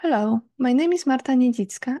Hello, my name is Marta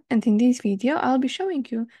Niedzicka, and in this video I'll be showing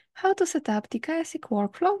you how to set up the QIAseq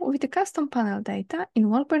workflow with the custom panel data in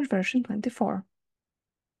Workbench version 24.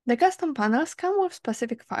 The custom panels come with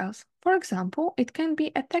specific files. For example, it can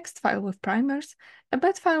be a text file with primers, a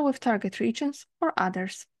bed file with target regions, or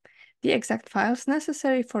others. The exact files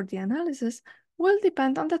necessary for the analysis will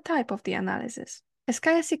depend on the type of the analysis. As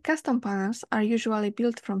QIAseq custom panels are usually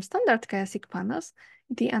built from standard QIAseq panels,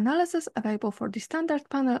 the analyses available for the standard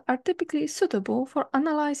panel are typically suitable for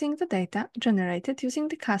analyzing the data generated using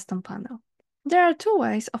the custom panel. There are two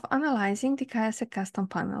ways of analyzing the QIAseq custom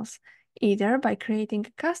panels, either by creating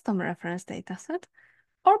a custom reference dataset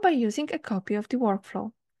or by using a copy of the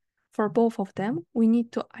workflow. For both of them, we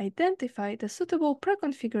need to identify the suitable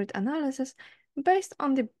pre-configured analysis based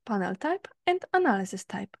on the panel type and analysis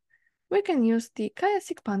type. We can use the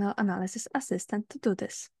QIAseq Panel Analysis Assistant to do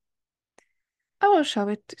this. I will show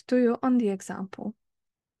it to you on the example.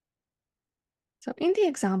 So in the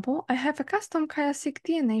example, I have a custom QIAseq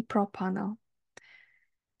DNA Pro panel.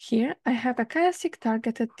 Here, I have a QIAseq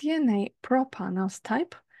targeted DNA Pro panels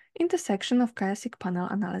type in the section of QIAseq Panel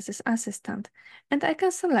Analysis Assistant, and I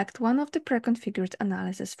can select one of the pre-configured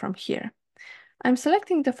analyses from here. I'm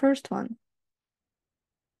selecting the first one.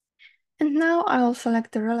 And now I'll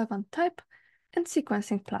select the relevant type and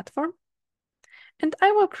sequencing platform, and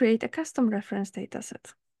I will create a custom reference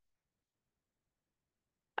dataset.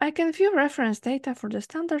 I can view reference data for the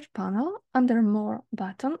standard panel under More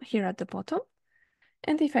button here at the bottom,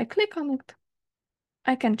 and if I click on it,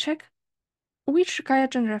 I can check which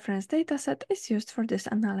QIAGEN reference dataset is used for this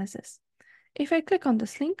analysis. If I click on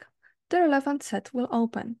this link, the relevant set will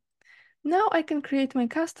open. Now I can create my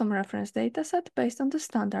custom reference dataset based on the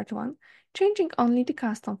standard one, changing only the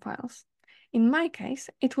custom files. In my case,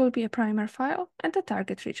 it will be a primer file and a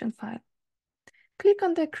target region file. Click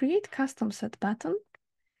on the Create Custom Set button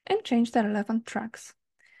and change the relevant tracks.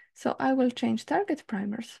 So I will change target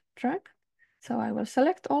primers track. So I will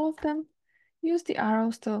select all of them, use the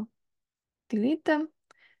arrows to delete them,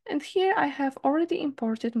 and here I have already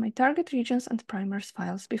imported my target regions and primers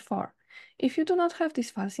files before. If you do not have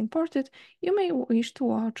these files imported, you may wish to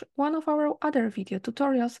watch one of our other video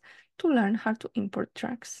tutorials to learn how to import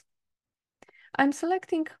tracks. I'm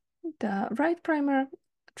selecting the right primer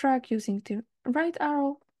track using the right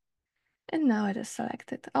arrow, and now it is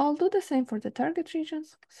selected. I'll do the same for the target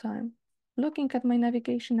regions. So I'm looking at my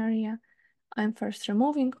navigation area. I'm first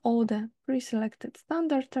removing all the pre-selected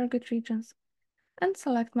standard target regions and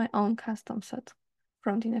select my own custom set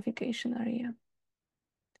from the navigation area.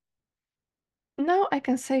 Now I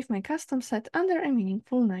can save my custom set under a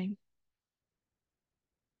meaningful name.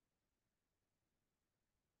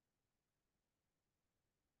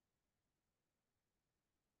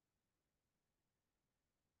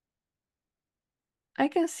 I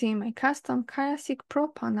can see my custom QIAseq Pro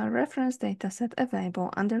Panel reference dataset available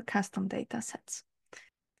under Custom Datasets.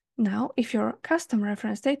 Now, if your custom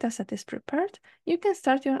reference dataset is prepared, you can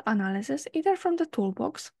start your analysis either from the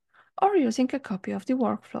toolbox or using a copy of the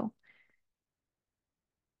workflow.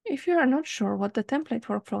 If you are not sure what the template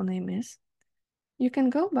workflow name is, you can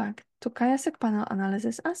go back to QIAseq Panel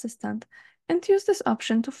Analysis Assistant and use this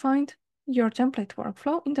option to find your template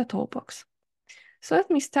workflow in the toolbox. So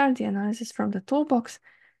let me start the analysis from the toolbox.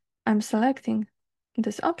 I'm selecting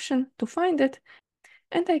this option to find it,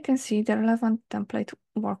 and I can see the relevant template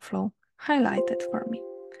workflow highlighted for me.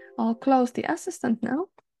 I'll close the assistant now.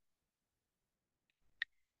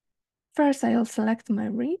 First, I'll select my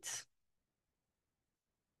reads.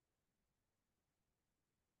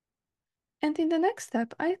 And in the next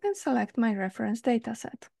step, I can select my reference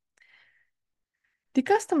dataset. The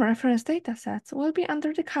custom reference datasets will be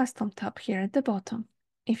under the Custom tab here at the bottom.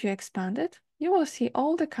 If you expand it, you will see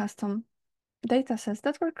all the custom datasets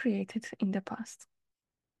that were created in the past.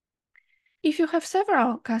 If you have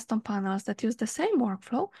several custom panels that use the same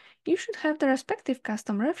workflow, you should have the respective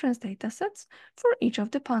custom reference datasets for each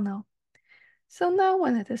of the panel. So now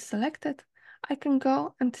when it is selected, I can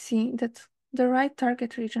go and see that the right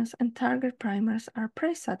target regions and target primers are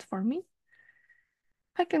preset for me.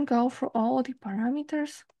 I can go through all the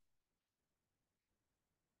parameters,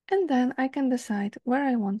 and then I can decide where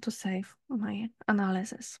I want to save my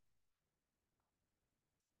analysis.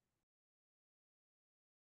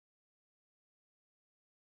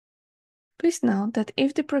 Please note that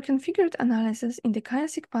if the pre-configured analysis in the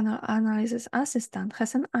QIAseq Panel Analysis Assistant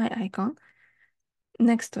has an eye icon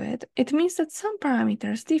next to it, it means that some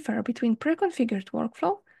parameters differ between pre-configured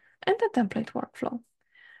workflow and the template workflow.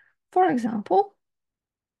 For example,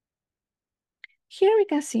 here we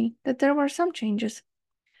can see that there were some changes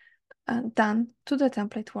done to the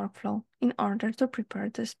template workflow in order to prepare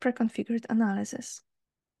this pre-configured analysis.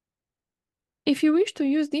 If you wish to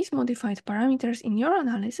use these modified parameters in your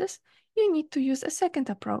analysis, you need to use a second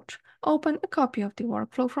approach. Open a copy of the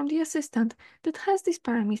workflow from the assistant that has these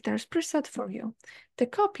parameters preset for you. The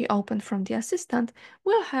copy opened from the assistant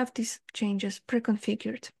will have these changes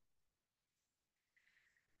pre-configured.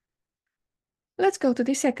 Let's go to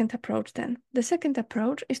the second approach then. The second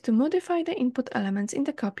approach is to modify the input elements in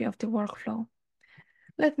the copy of the workflow.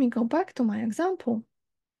 Let me go back to my example.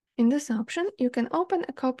 In this option, you can open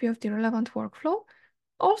a copy of the relevant workflow,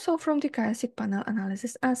 also from the QIAseq Panel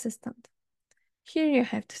Analysis Assistant. Here you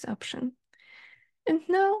have this option. And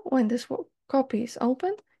now, when this copy is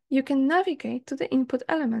opened, you can navigate to the input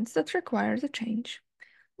elements that require the change.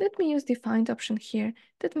 Let me use the Find option here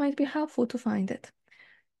that might be helpful to find it.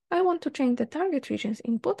 I want to change the target region's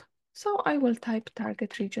input, so I will type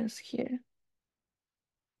target regions here.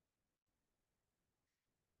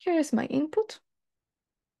 Here is my input.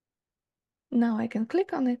 Now I can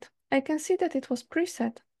click on it. I can see that it was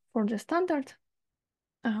preset for the standard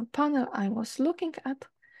panel I was looking at,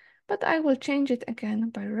 but I will change it again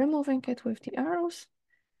by removing it with the arrows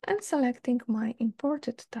and selecting my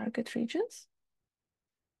imported target regions.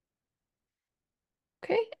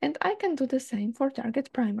 Okay, and I can do the same for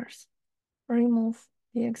target primers. Remove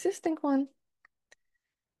the existing one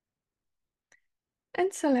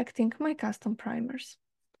and selecting my custom primers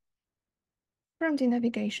from the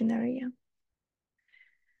navigation area.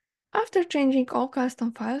 After changing all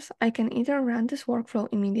custom files, I can either run this workflow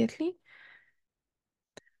immediately,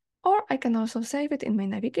 or I can also save it in my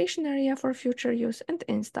navigation area for future use and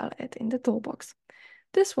install it in the toolbox.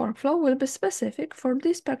 This workflow will be specific for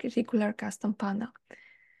this particular custom panel.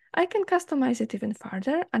 I can customize it even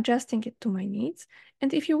further, adjusting it to my needs,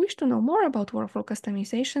 and if you wish to know more about workflow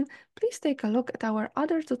customization, please take a look at our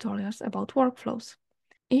other tutorials about workflows.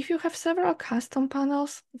 If you have several custom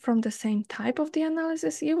panels from the same type of the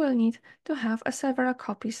analysis, you will need to have several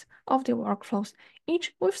copies of the workflows,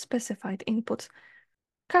 each with specified inputs,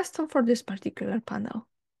 custom for this particular panel.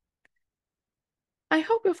 I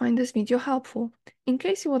hope you find this video helpful. In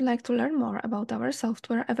case you would like to learn more about our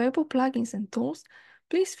software, available plugins and tools,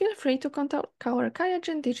 please feel free to contact our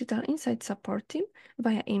QIAGEN Digital Insight support team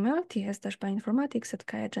via email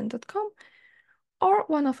ts-bioinformatics@qiagen.com or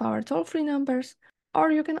one of our toll-free numbers, or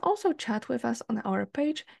you can also chat with us on our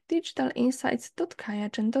page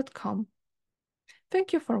digitalinsights.qiagen.com.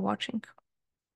 Thank you for watching.